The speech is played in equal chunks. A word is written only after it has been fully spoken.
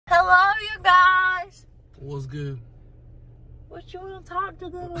What's good? What you want to talk to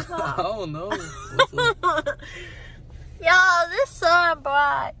them I about? don't know. What's up? Y'all, this sun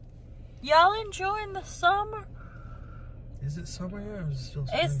bright. Y'all enjoying the summer? Is it summer yet or is it still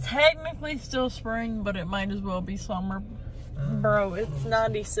spring? It's technically still spring, but it might as well be summer. Bro, it's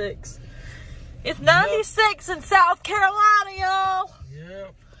 96. It's 96 in South Carolina, y'all.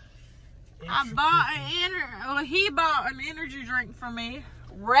 Yep. He bought an energy drink for me.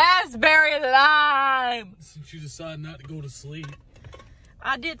 Raspberry lime. Since you decided not to go to sleep,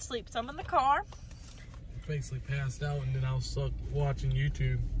 I did sleep some in the car. basically passed out and then I was stuck watching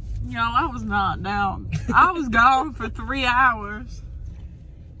YouTube. Y'all, I was knocked down. I was gone for 3 hours.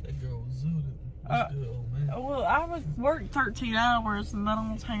 That girl was zooted. What's good, old man? Well, I was worked 13 hours and then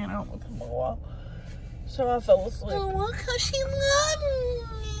I was hanging out with him a while. So I fell asleep. Oh, because she loved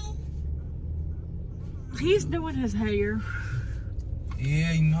me. He's doing his hair.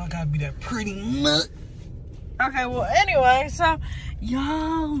 Yeah, you know I gotta be that pretty nut. Okay, well, anyway, so,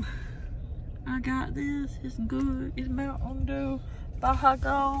 y'all, I got this. It's good. It's Mountain Dew Baja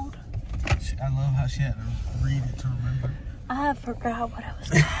Gold. I love how she had to read it to remember. I forgot what it was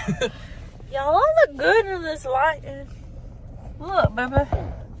called. Y'all, I look good in this lighting. Look, baby.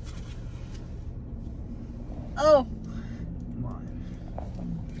 Oh,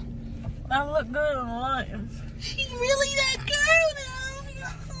 I look good in the lighting. She really that girl now.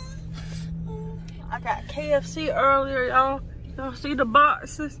 I got KFC earlier, y'all. Y'all see the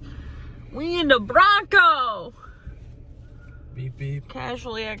boxes? We in the Bronco. Beep, beep.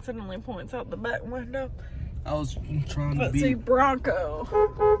 Casually, accidentally points out the back window. I was trying to Let's be. see, Bronco.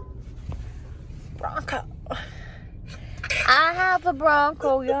 Bronco. I have a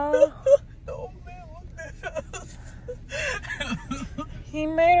Bronco, y'all. Oh man, look at this. He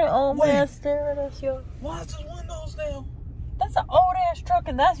made an old man stare at us, y'all. Why is his windows down? That's an old ass truck,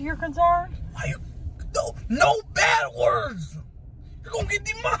 and that's your concern? Why you? No bad words. You're gonna get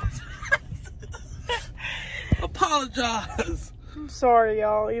demonetized. Apologize. I'm sorry,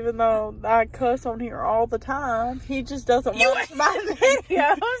 y'all. Even though I cuss on here all the time, he just doesn't watch my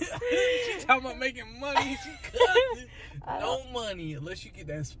videos. She talking about making money. She cussing. No money unless you get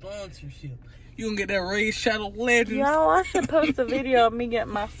that sponsorship. You gonna get that Raid Shadow Legends. Y'all, I should post a video of me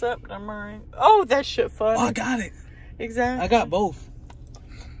getting my septum ring. Oh, that shit funny. Oh, I got it. Exactly. I got both.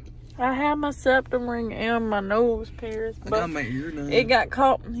 I have my septum ring and my nose pierced. I But got my ear done. it got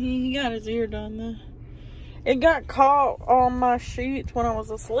caught. He got his ear done though. It got caught on my sheets when I was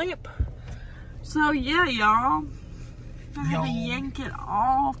asleep. So yeah, y'all. I had to yank it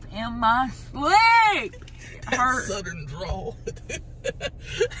off in my sleep. It hurt. Southern drawl.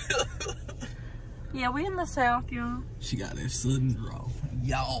 Yeah, we in the South, y'all. She got that southern drawl.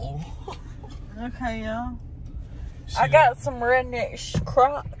 Y'all. Okay, y'all. I got some redneck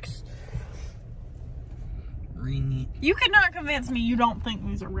Crocs. Ring You cannot convince me you don't think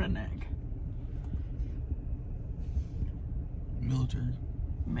these are redneck. military.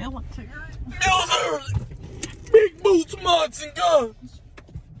 Military. Military! Big boots, mods, and guns.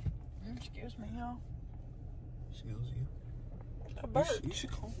 Excuse me, y'all. Excuse you. A bird. You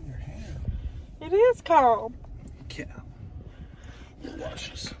should comb your hair. It is calm. Yeah.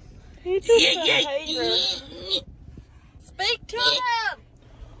 Watch this. He just a hater. Speak to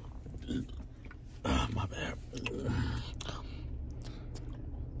him. My bad.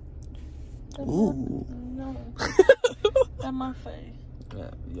 Ooh. No. At my face. Yeah,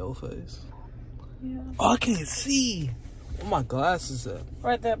 your face. Yeah. Oh, I can't see. Where my glasses at?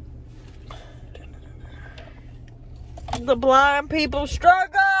 Right there. The blind people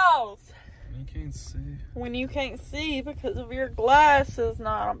struggles You can't see. when you can't see because of your glasses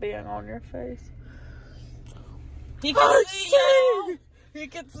not being on your face. He can see, y'all. He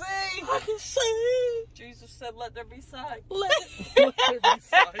can see. I can see. Jesus said, "Let there be sight." Let there be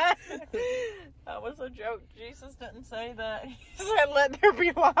sight. That was a joke. Jesus didn't say that. He said, "Let there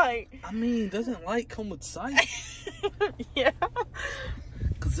be light." I mean, doesn't light come with sight? Yeah.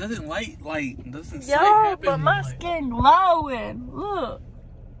 Cause doesn't light doesn't sight Yo, happen but my like- skin glowing. Look.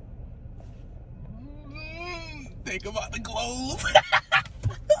 Think about the clothes.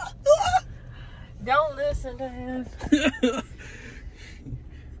 Don't listen to him.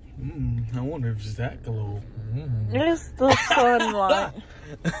 I wonder if it's that glow. It's the sunlight.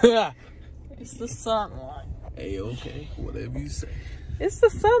 It's the sunlight. Hey, okay, whatever you say. It's the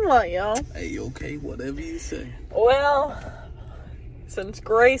sunlight, y'all. Hey, okay, whatever you say. Well, since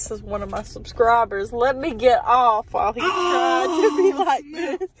Grace is one of my subscribers, let me get off while he's trying to be like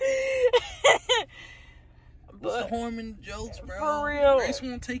this. What's the harm in the jokes, bro? For real. Grace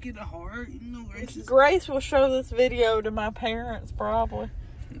won't take it to heart. You know, Grace will show this video to my parents, probably.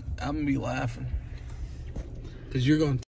 I'm gonna be laughing. Because you're going to